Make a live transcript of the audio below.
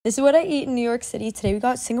This is what I eat in New York City. Today we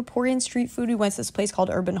got Singaporean street food. We went to this place called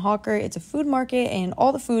Urban Hawker. It's a food market and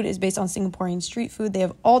all the food is based on Singaporean street food. They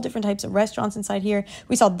have all different types of restaurants inside here.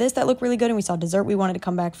 We saw this that looked really good and we saw dessert we wanted to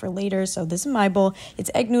come back for later. So this is my bowl. It's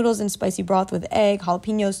egg noodles and spicy broth with egg,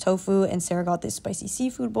 jalapenos, tofu, and Sarah got this spicy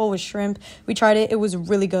seafood bowl with shrimp. We tried it. It was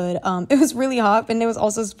really good. It was really hot and it was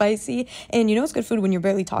also spicy. And you know it's good food when you're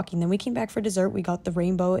barely talking. Then we came back for dessert. We got the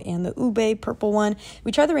rainbow and the ube purple one.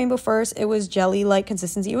 We tried the rainbow first. It was jelly-like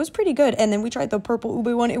consistency. It was pretty good. And then we tried the purple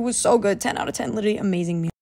ube one. It was so good. 10 out of 10. Literally amazing meal.